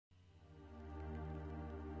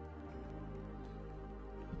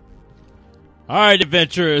All right,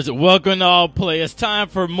 adventurers, welcome to All Play. It's time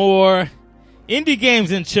for more Indie Games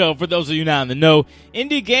and Chill. For those of you not in the know,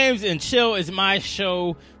 Indie Games and Chill is my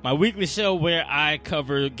show, my weekly show where I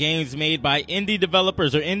cover games made by indie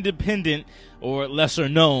developers or independent or lesser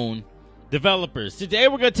known developers. Today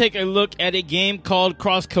we're going to take a look at a game called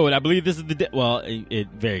CrossCode. I believe this is the it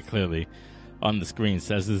very clearly on the screen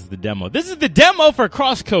says this is the demo. This is the demo for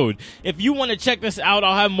CrossCode. If you want to check this out,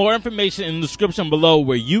 I'll have more information in the description below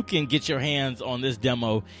where you can get your hands on this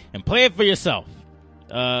demo and play it for yourself.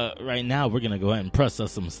 Right now, we're going to go ahead and press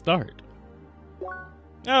some start.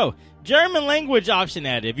 Oh, German language option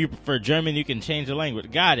added. If you prefer German, you can change the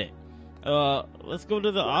language. Got it. Let's go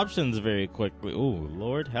to the options very quickly. Oh,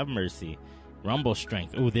 Lord, have mercy. Rumble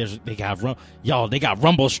strength. Oh, they got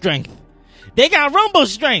rumble strength. They got rumble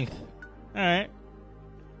strength. All right.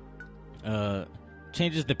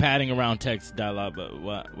 Changes the padding around text dialogue, but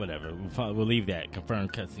whatever. We'll leave that. Confirm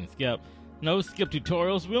cutscene skip. No skip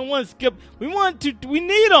tutorials. We don't want to skip. We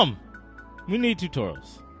need them. We need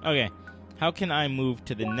tutorials. Okay. How can I move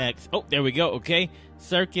to the next? Oh, there we go. Okay.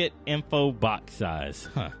 Circuit info box size.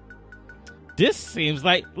 Huh. This seems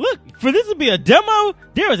like, look, for this to be a demo,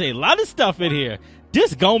 there is a lot of stuff in here.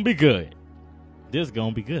 This gonna be good. This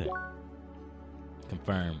gonna be good.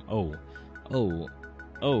 Confirm. Oh.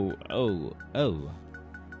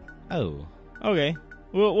 Okay.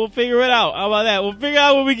 We'll figure it out. How about that? We'll figure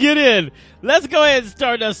out when we get in. Let's go ahead and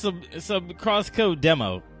start us some CrossCode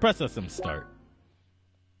demo. Press us some start.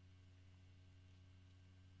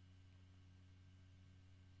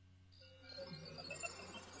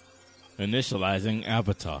 Initializing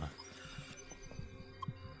avatar.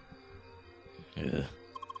 Ugh.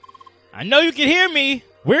 I know you can hear me.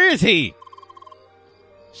 Where is he?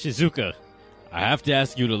 Shizuka, I have to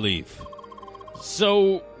ask you to leave.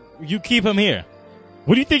 So, you keep him here.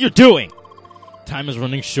 What do you think you're doing? Time is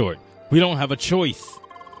running short. We don't have a choice.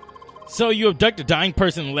 So you abduct a dying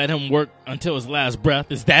person and let him work until his last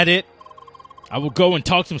breath. Is that it? I will go and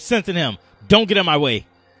talk some sense in him. Don't get in my way.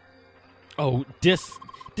 Oh, this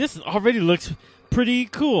already looks pretty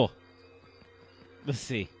cool. Let's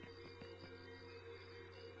see.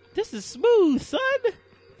 This is smooth, son.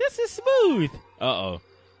 This is smooth. Uh-oh.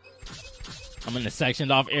 I'm in a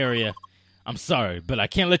sectioned off area. I'm sorry, but I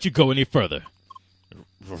can't let you go any further.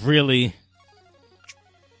 Really?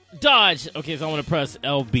 Dodge! Okay, so I want to press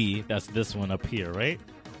LB. That's this one up here, right?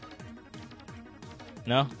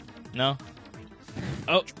 No? No?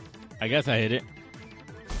 Oh, I guess I hit it.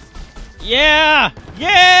 Yeah!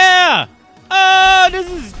 Yeah! Oh,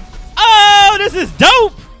 this is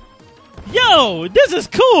dope! Yo, this is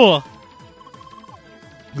cool!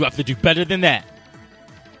 You have to do better than that.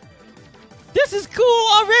 This is cool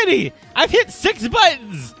already! I've hit 6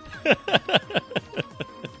 buttons!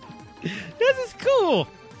 This is cool!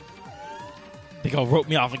 They gonna rope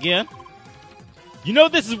me off again? You know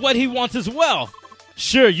this is what he wants as well.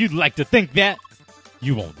 Sure, you'd like to think that.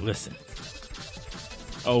 You won't listen.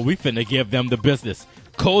 Oh, we finna give them the business.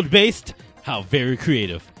 Code-based? How very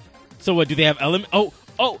creative. So what, do they have elements? Oh,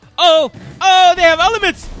 they have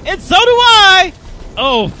elements! And so do I!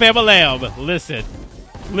 Oh, Famalam, listen.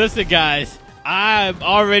 Listen, guys. I'm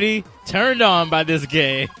already turned on by this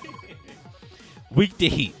game. Weak to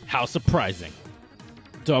heat. How surprising.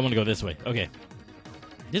 So I want to go this way. Okay.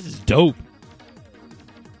 This is dope.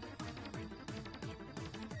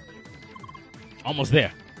 Almost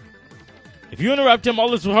there. If you interrupt him,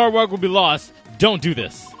 all this hard work will be lost. Don't do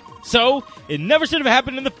this. So, it never should have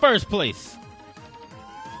happened in the first place.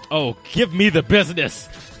 Oh, give me the business.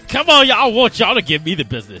 Come on, y'all. I want y'all to give me the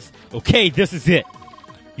business. Okay, this is it.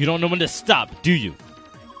 You don't know when to stop, do you?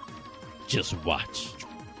 Just watch.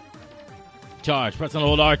 Charge. Press on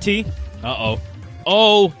hold RT. Uh-oh.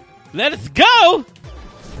 Oh, let us go.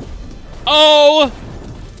 Oh,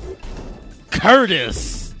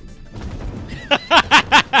 Curtis.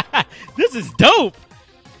 This is dope.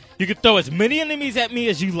 You can throw as many enemies at me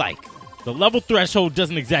as you like. The level threshold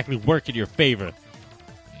doesn't exactly work in your favor.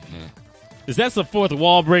 Is that some fourth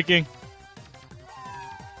wall breaking?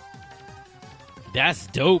 That's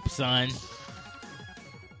dope, son.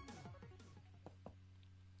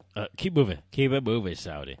 Keep moving. Keep it moving,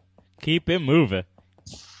 shouty. Keep it moving.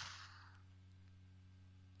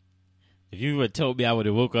 If you had told me I would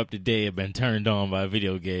have woke up today and been turned on by a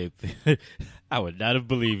video game, I would not have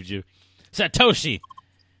believed you. Satoshi!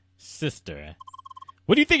 Sister,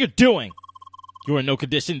 what do you think you're doing? You are in no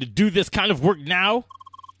condition to do this kind of work now?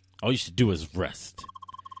 All you should do is rest.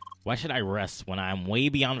 Why should I rest when I'm way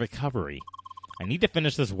beyond recovery? I need to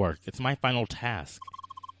finish this work. It's my final task.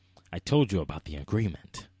 I told you about the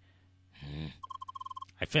agreement.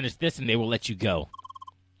 I finished this and they will let you go.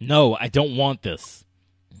 No, I don't want this.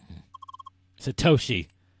 Satoshi,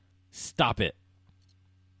 stop it.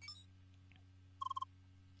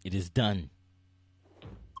 It is done.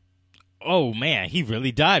 Oh, man, he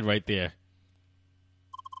really died right there.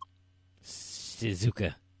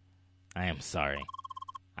 Shizuka, I am sorry.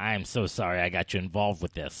 I am so sorry I got you involved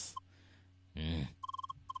with this.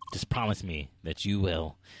 Just promise me that you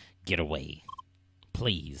will get away.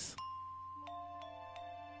 Please.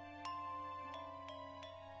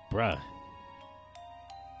 Bruh.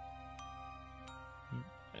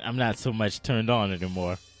 I'm not so much turned on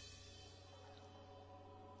anymore.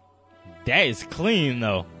 That is clean,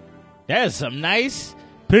 though. That is some nice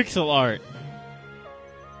pixel art.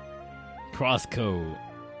 CrossCode.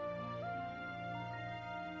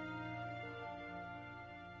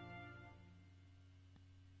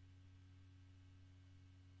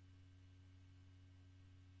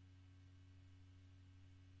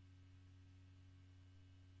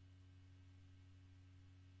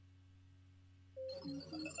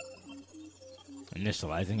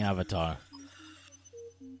 Initializing avatar.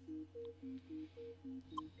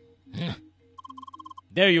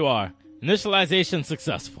 There you are. Initialization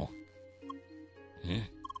successful.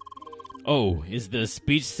 Oh, is the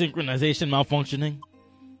speech synchronization malfunctioning?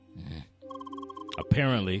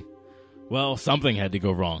 Apparently. Well, something had to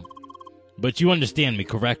go wrong. But you understand me,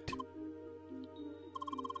 correct?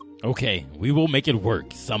 Okay, we will make it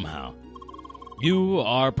work somehow. You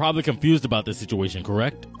are probably confused about this situation,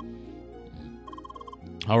 correct?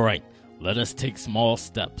 Alright, let us take small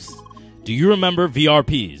steps. Do you remember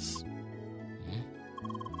VRPs?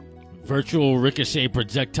 Virtual ricochet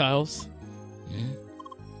projectiles?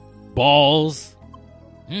 Balls?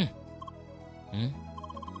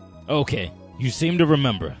 Okay, you seem to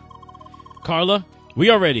remember. Carla, we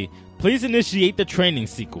are ready. Please initiate the training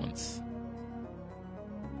sequence.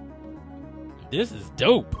 This is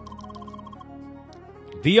dope.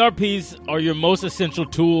 VRPs are your most essential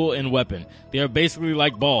tool and weapon. They are basically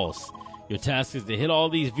like balls. Your task is to hit all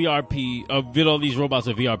these hit all these robots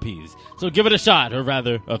with VRPs. So give it a shot, or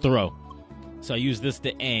rather, a throw. So I use this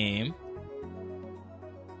to aim.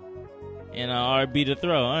 And RB to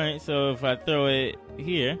throw. Alright, so if I throw it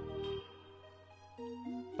here.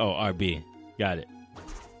 Oh, RB. Got it.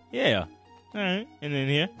 Yeah. Alright, and then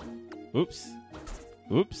here. Oops.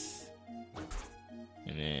 Oops.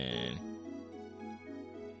 And then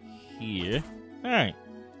here. Alright.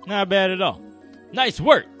 Not bad at all. Nice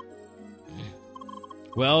work.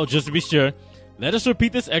 Well, just to be sure, let us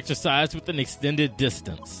repeat this exercise with an extended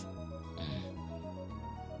distance.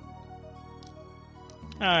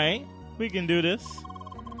 Alright, we can do this.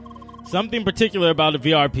 Something particular about the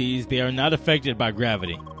VRPs, they are not affected by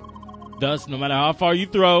gravity. Thus, no matter how far you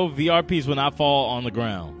throw, VRPs will not fall on the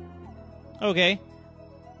ground. Okay.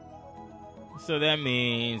 So that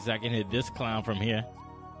means I can hit this clown from here.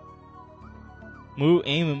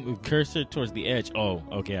 Aim and move cursor towards the edge. Oh,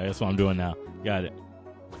 okay, that's what I'm doing now. Got it.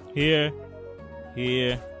 Here.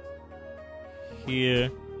 Here.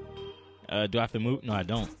 Here. Do I have to move? No, I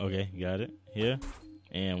don't. Okay, got it. Here.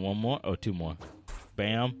 And one more. Oh, two more.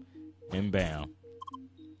 Bam. And bam.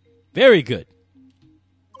 Very good.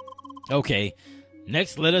 Okay.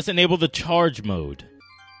 Next, let us enable the charge mode.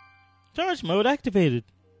 Charge mode activated.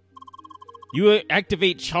 You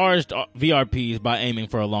activate charged VRPs by aiming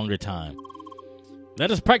for a longer time.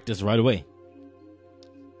 Let us practice right away.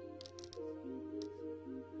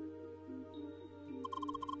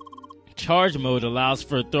 Charge mode allows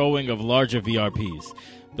for throwing of larger VRPs.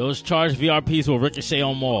 Those charged VRPs will ricochet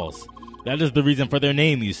on walls. That is the reason for their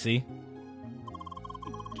name, you see.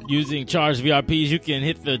 Using charged VRPs, you can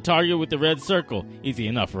hit the target with the red circle. Easy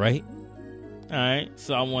enough, right? Alright,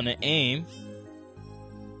 so I want to aim.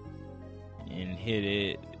 And hit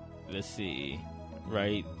it, let's see,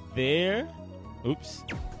 right there. Oops.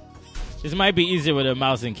 This might be easier with a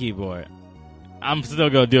mouse and keyboard. I'm still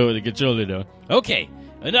going to do it with a controller, though. Okay,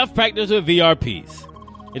 enough practice with VRPs.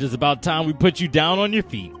 It is about time we put you down on your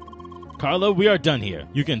feet. Carla, we are done here.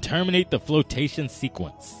 You can terminate the flotation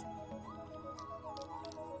sequence.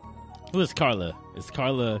 Who is Carla? Is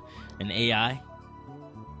Carla an AI?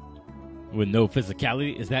 With no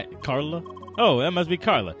physicality? Is that Carla? Oh, that must be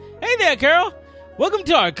Carla. Hey there, Carol. Welcome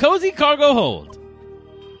to our cozy cargo hold.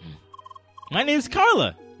 My name's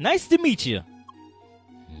Carla. Nice to meet you.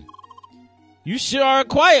 You sure are a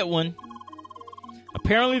quiet one.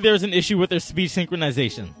 Apparently there's an issue with her speech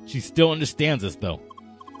synchronization. She still understands us, though.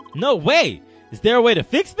 No way! Is there a way to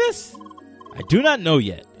fix this? I do not know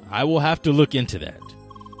yet. I will have to look into that.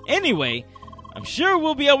 Anyway, I'm sure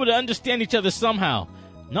we'll be able to understand each other somehow.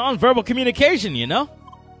 Non-verbal communication, you know?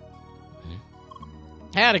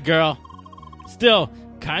 Had a girl. Still,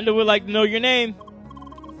 kinda would like to know your name.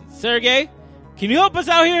 Sergey, can you help us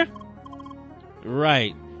out here?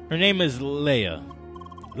 Right. Her name is Leia.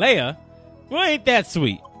 Leia? Well, ain't that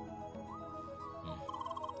sweet.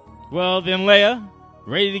 Well, then, Leia,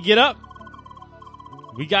 ready to get up?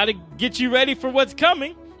 We gotta get you ready for what's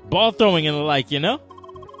coming. Ball throwing and the like, you know?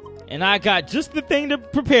 And I got just the thing to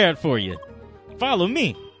prepare for you. Follow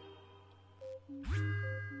me.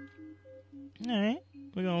 Alright.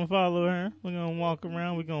 We're gonna follow her. We're gonna walk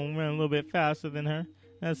around. We're gonna run a little bit faster than her.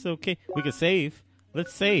 That's okay. We can save.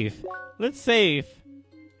 Let's save. Let's save.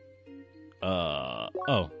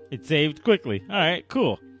 Oh, it saved quickly. Alright,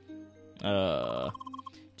 cool.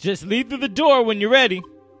 Just leave through the door when you're ready.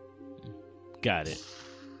 Got it.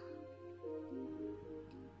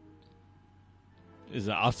 Is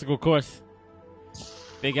it an obstacle course?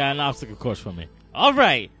 They got an obstacle course for me.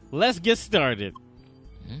 Alright, let's get started.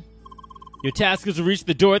 Your task is to reach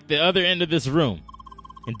the door at the other end of this room.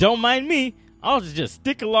 And don't mind me, I'll just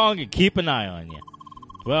stick along and keep an eye on you.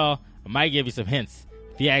 Well, I might give you some hints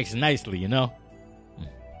if you ask nicely, you know?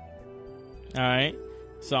 Alright,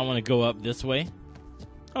 so I want to go up this way.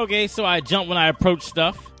 Okay, so I jump when I approach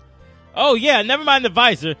stuff. Oh yeah, never mind the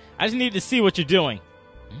visor. I just need to see what you're doing.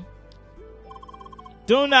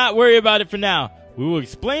 Do not worry about it for now. We will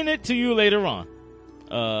explain it to you later on.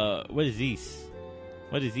 What is this?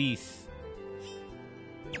 What is this?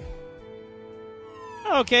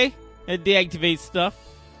 Okay, it deactivates stuff.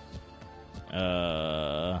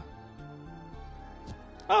 Oh,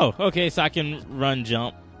 okay, so I can run,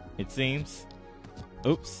 jump, it seems.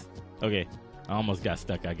 Oops. Okay, I almost got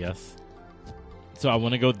stuck, I guess. So I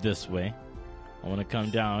want to go this way. I want to come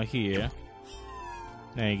down here.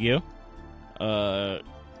 Thank you.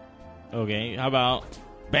 Okay, how about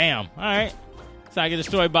bam? Alright. So I can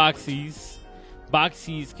destroy boxies.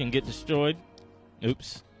 Boxies can get destroyed.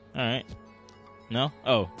 Oops. Alright. No?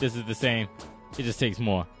 Oh, this is the same. It just takes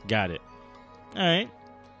more. Got it. Alright.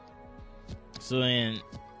 So then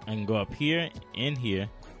I can go up here, in here.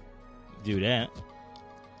 Do that.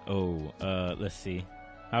 Oh, let's see.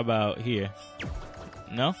 How about here?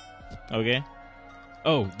 No? Okay.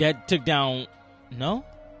 Oh, that took down... No?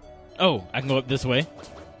 Oh, I can go up this way.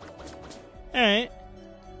 Alright.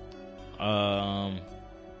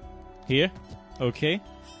 Here. Okay.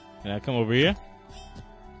 Can I come over here?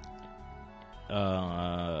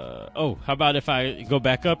 Oh, how about if I go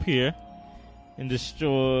back up here and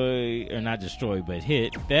destroy, or not destroy, but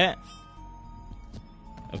hit that?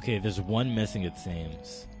 Okay, there's one missing, it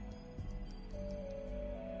seems.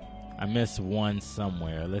 I missed one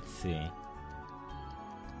somewhere. Let's see.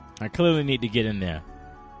 I clearly need to get in there.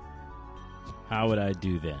 How would I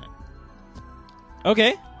do that?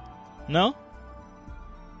 Okay. No?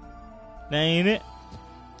 That ain't it?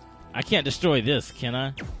 I can't destroy this, can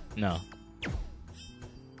I? No.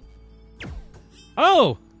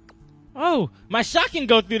 Oh! Oh! My shot can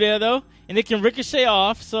go through there, though. And it can ricochet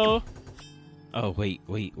off, so... Oh, wait.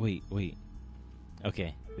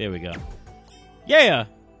 Okay, there we go. Yeah!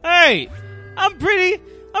 Hey! I'm pretty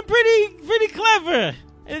clever!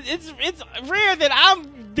 It's rare that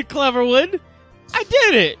I'm the clever one. I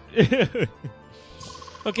did it!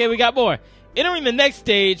 Okay, we got more. Entering the next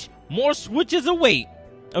stage, more switches await.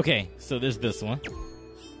 Okay, so there's this one.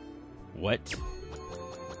 What?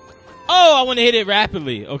 Oh, I want to hit it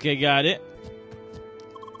rapidly. Okay, got it.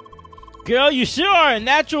 Girl, you sure are a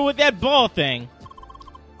natural with that ball thing.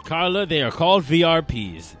 Carla, they are called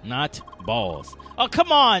VRPs, not balls. Oh,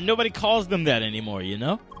 come on. Nobody calls them that anymore, you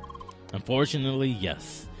know? Unfortunately,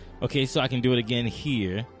 yes. Okay, so I can do it again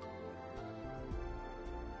here.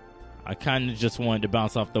 I kind of just wanted to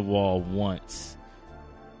bounce off the wall once.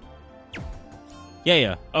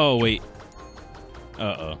 Yeah. Oh, wait.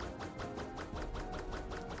 Uh-oh.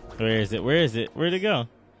 Where is it? Where'd it go?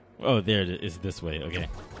 Oh, there it is. This way. Okay.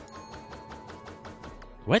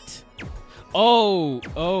 What?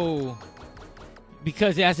 Oh.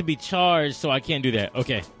 Because it has to be charged, so I can't do that.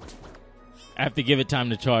 Okay. I have to give it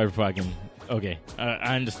time to charge before I can... Okay.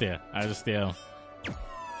 I understand.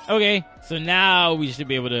 Okay. So now we should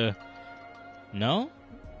be able to... No?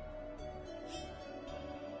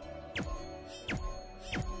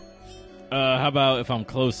 How about if I'm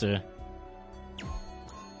closer?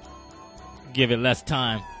 Give it less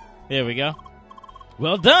time. There we go.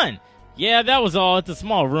 Well done. Yeah, that was all. It's a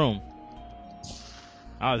small room.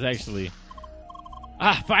 I was actually...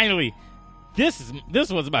 finally. This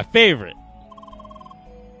was my favorite.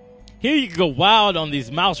 Here you can go wild on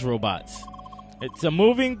these mouse robots. It's a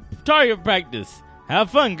moving target practice. Have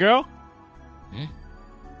fun, girl.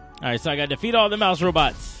 Alright, so I got to defeat all the mouse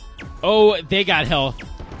robots. Oh, they got health.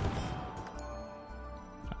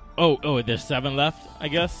 Oh, there's 7 left, I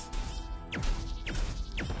guess.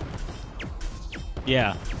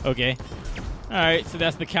 Yeah, okay. Alright, so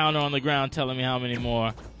that's the counter on the ground telling me how many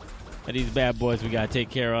more of these bad boys we gotta take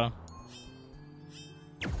care of.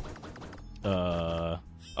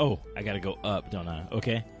 Oh, I gotta go up, don't I?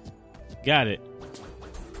 Okay. Got it.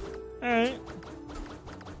 Alright.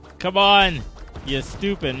 Come on, you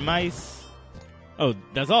stupid mice. Oh,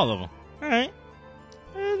 that's all of them. Alright.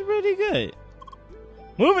 That's pretty good.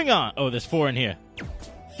 Moving on. Oh, there's 4 in here.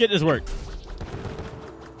 Get this work.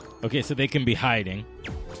 Okay, so they can be hiding.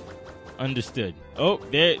 Understood. Oh,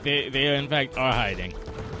 they in fact are hiding.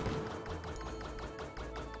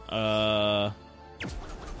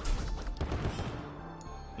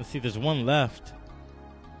 Let's see, there's 1 left.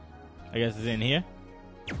 I guess it's in here.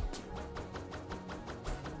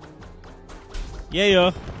 Yeah,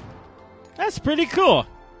 yo. That's pretty cool.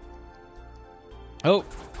 Oh.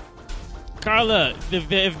 Carla,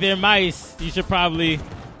 if they're mice, you should probably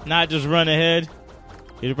not just run ahead.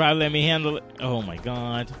 You should probably let me handle it. Oh, my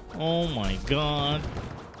God. Oh, my God.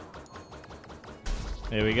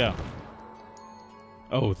 There we go.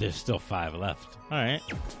 Oh, there's still 5 left. All right.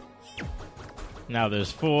 Now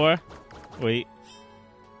there's 4. Wait.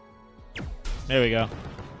 There we go.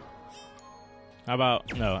 How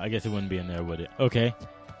about... No, I guess it wouldn't be in there, would it? Okay.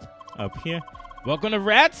 Up here. Welcome to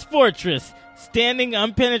Rat's Fortress. Standing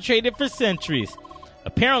unpenetrated for centuries.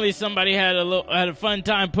 Apparently somebody had a fun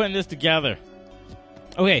time putting this together.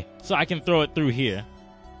 Okay, so I can throw it through here.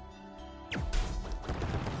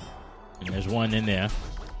 And there's 1 in there.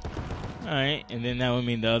 Alright, and then that would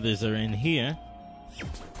mean the others are in here.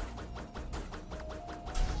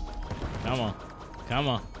 Come on. Come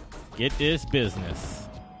on. Get this business.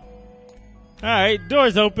 Alright,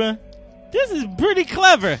 door's open. This is pretty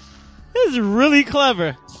clever. This is really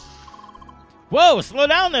clever. Whoa, slow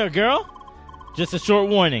down there, girl. Just a short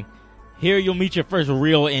warning. Here you'll meet your first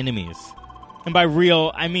real enemies. And by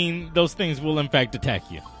real, I mean those things will in fact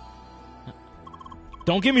attack you.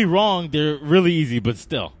 Don't get me wrong, they're really easy, but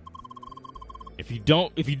still. If you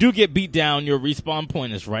do get beat down, your respawn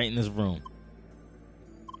point is right in this room.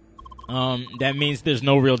 That means there's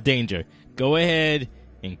no real danger. Go ahead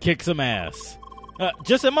and kick some ass.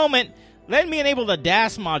 Just a moment. Let me enable the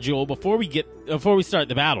dash module before we start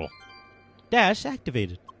the battle. Dash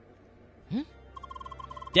activated.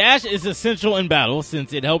 Dash is essential in battle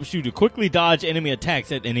since it helps you to quickly dodge enemy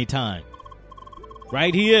attacks at any time.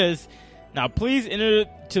 Right he is. Now please enter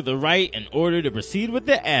to the right in order to proceed with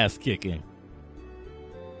the ass kicking.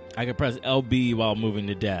 I can press LB while moving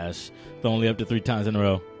to dash, though only up to 3 times in a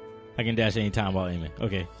row. I can dash anytime while aiming.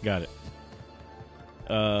 Okay, got it.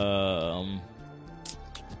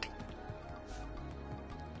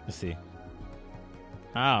 Let's see.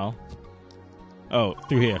 How? Oh,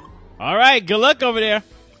 through here. All right, good luck over there.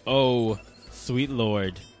 Oh, sweet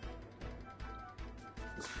Lord.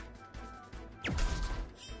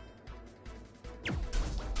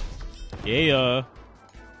 Yeah.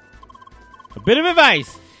 A bit of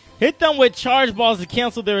advice. Hit them with charge balls to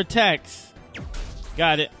cancel their attacks.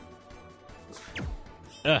 Got it.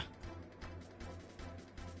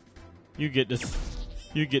 You get this.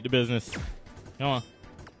 You get the business. Come on.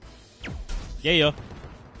 Yeah.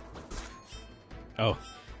 Oh.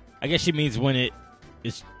 I guess she means when it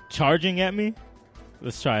is charging at me.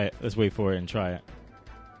 Let's try it. Let's wait for it and try it.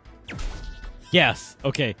 Yes.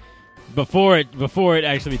 Okay. Before it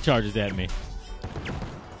actually charges at me.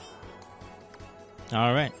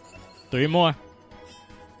 All right. 3 more.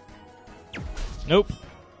 Nope.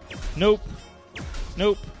 Nope.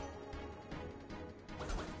 Nope.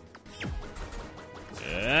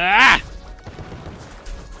 Ah!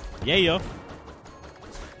 Yeah, yo.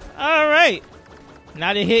 All right.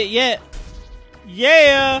 Not a hit yet.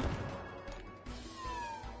 Yeah.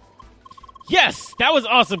 Yes, that was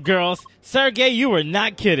awesome, girls. Sergey, you were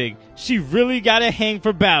not kidding. She really got a hang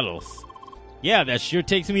for battles. Yeah, that sure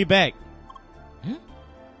takes me back.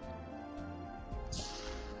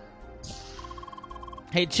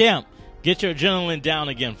 Hey, champ, get your adrenaline down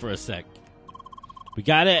again for a sec. We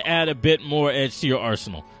gotta add a bit more edge to your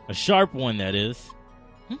arsenal. A sharp one, that is.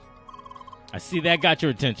 I see that got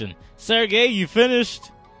your attention. Sergey, you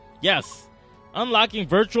finished? Yes. Unlocking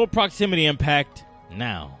virtual proximity impact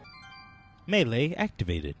now. Melee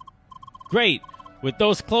activated. Great. With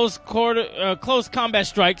those close combat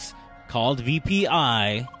strikes, called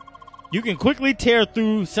VPI, you can quickly tear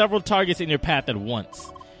through several targets in your path at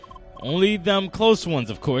once. Only them close ones,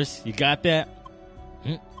 of course. You got that?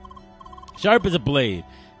 Sharp as a blade.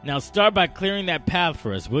 Now start by clearing that path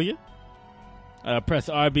for us, will you? Press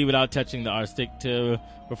RB without touching the R stick to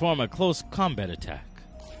perform a close combat attack.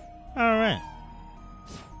 All right.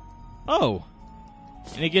 Oh.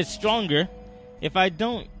 And it gets stronger if I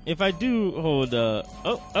do hold oh.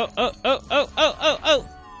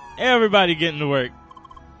 Everybody getting to work.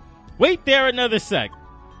 Wait there another sec.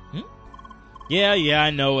 Yeah,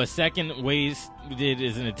 I know. A second wasted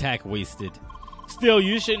is an attack wasted. Still,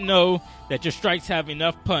 you should know that your strikes have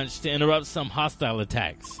enough punch to interrupt some hostile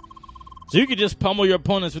attacks. So you can just pummel your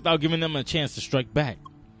opponents without giving them a chance to strike back.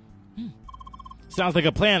 Sounds like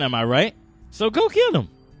a plan, am I right? So go kill them.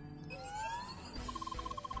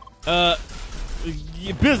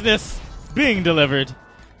 Business being delivered.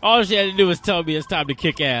 All she had to do was tell me it's time to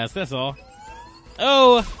kick ass. That's all.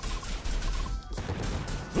 Oh.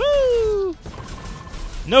 Woo.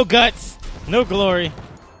 No guts. No glory.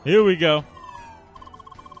 Here we go.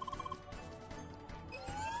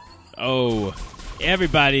 Oh.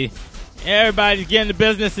 Everybody's getting to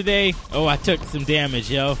business today. Oh, I took some damage,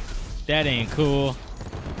 yo. That ain't cool.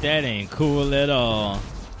 That ain't cool at all.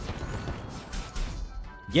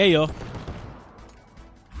 Yeah, yo.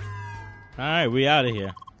 Alright, we out of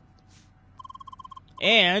here.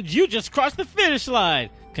 And you just crossed the finish line.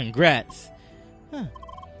 Congrats.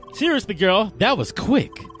 Seriously, girl, that was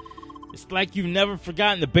quick. It's like you've never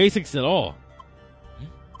forgotten the basics at all.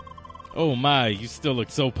 Oh my, you still look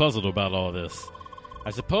so puzzled about all this. I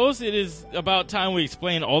suppose it is about time we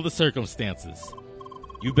explain all the circumstances.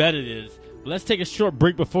 You bet it is. But let's take a short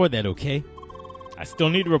break before that, okay? I still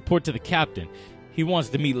need to report to the captain. He wants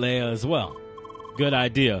to meet Leia as well. Good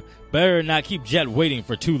idea. Better not keep Jet waiting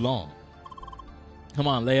for too long. Come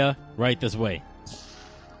on, Leia. Right this way.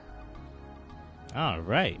 All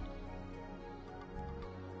right.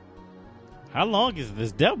 How long is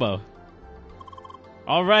this demo?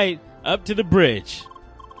 All right, up to the bridge.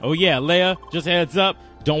 Oh yeah, Leia, just a heads up.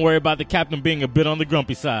 Don't worry about the captain being a bit on the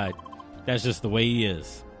grumpy side. That's just the way he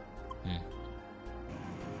is.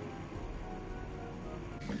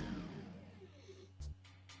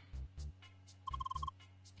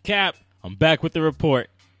 Cap, I'm back with the report.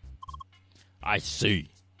 I see.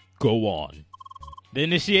 Go on. The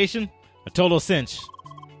initiation? A total cinch.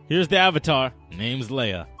 Here's the avatar. Name's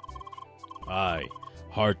Leia. Aye,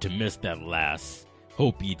 hard to miss that last.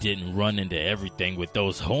 Hope you didn't run into everything with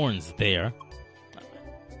those horns there.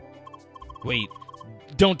 Wait,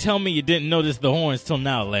 don't tell me you didn't notice the horns till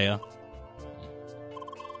now, Leia.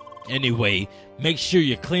 Anyway, make sure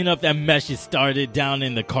you clean up that mess you started down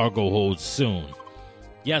in the cargo hold soon.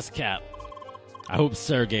 Yes, Cap. I hope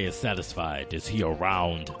Sergey is satisfied. Is he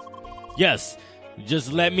around? Yes,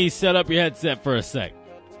 just let me set up your headset for a sec.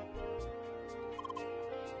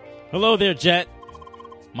 Hello there, Jet.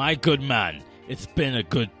 My good man, it's been a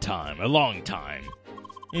good time, a long time.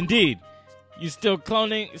 Indeed. You still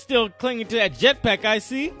clinging to that jetpack, I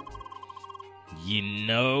see? You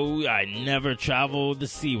know, I never traveled the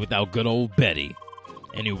sea without good old Betty.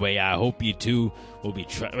 Anyway, I hope you two will be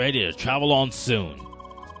ready to travel on soon.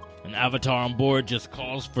 An avatar on board just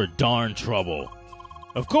calls for darn trouble.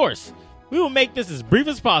 Of course, we will make this as brief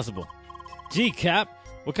as possible. Gee, Cap,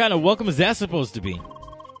 what kind of welcome is that supposed to be?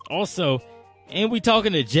 Also, ain't we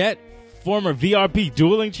talking to Jet, former VRP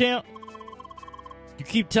dueling champ? You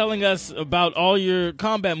keep telling us about all your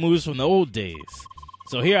combat moves from the old days.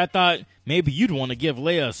 So here I thought maybe you'd want to give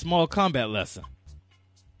Leia a small combat lesson.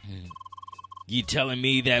 You telling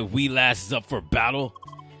me that Wee Lass is up for battle?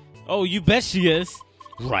 Oh, you bet she is.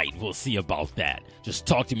 Right, we'll see about that. Just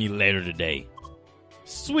talk to me later today.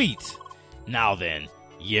 Sweet. Now then,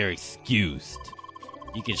 you're excused.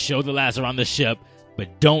 You can show the lass around the ship,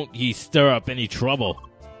 but don't ye stir up any trouble.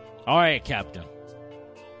 All right, Captain.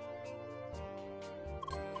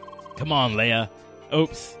 Come on, Leia.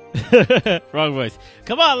 Oops. Wrong voice.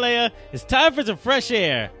 Come on, Leia. It's time for some fresh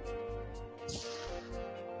air.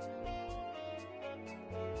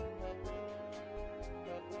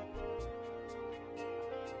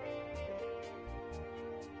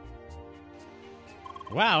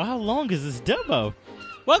 Wow, how long is this demo?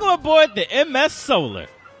 Welcome aboard the MS Solar.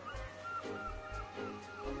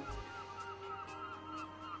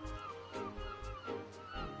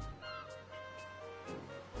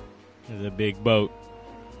 This is a big boat.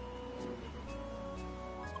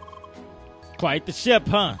 Quite the ship,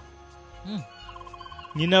 huh?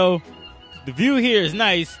 You know, the view here is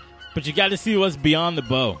nice, but you got to see what's beyond the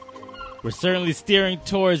bow. We're certainly steering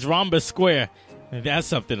towards Rhombus Square, and that's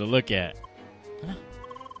something to look at.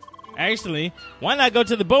 Actually, why not go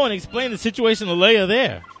to the bow and explain the situation to Leia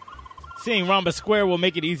there? Seeing Rhombus Square will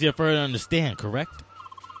make it easier for her to understand, correct?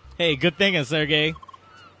 Hey, good thinking, Sergey.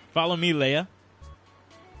 Follow me, Leia.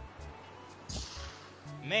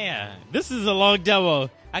 Man, this is a long demo.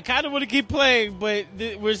 I kind of want to keep playing, but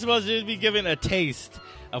we're supposed to be given a taste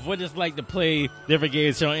of what it's like to play different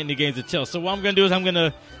games here on Indie Games and Chill. So what I'm gonna do is I'm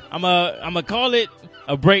gonna call it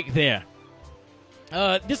a break there.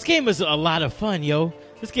 This game is a lot of fun, yo.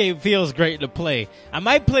 This game feels great to play. I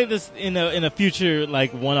might play this in a future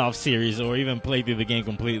like one-off series, or even play through the game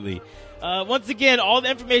completely. Once again, all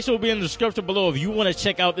the information will be in the description below if you want to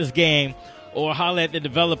check out this game or holler at the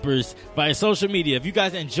developers via social media. If you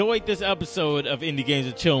guys enjoyed this episode of Indie Games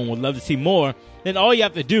and Chill and would love to see more, then all you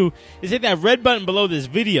have to do is hit that red button below this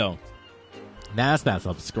video. That's that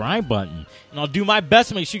subscribe button. And I'll do my best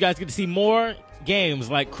to make sure you guys get to see more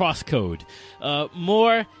games like CrossCode,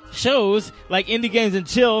 more shows like Indie Games and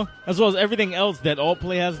Chill, as well as everything else that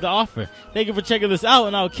AltPlay has to offer. Thank you for checking this out,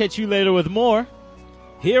 and I'll catch you later with more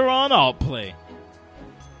here on AltPlay.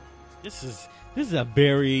 This is a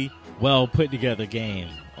very well put together game.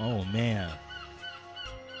 Oh man.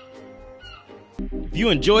 If you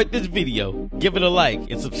enjoyed this video, give it a like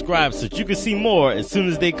and subscribe so that you can see more as soon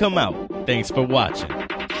as they come out. Thanks for watching.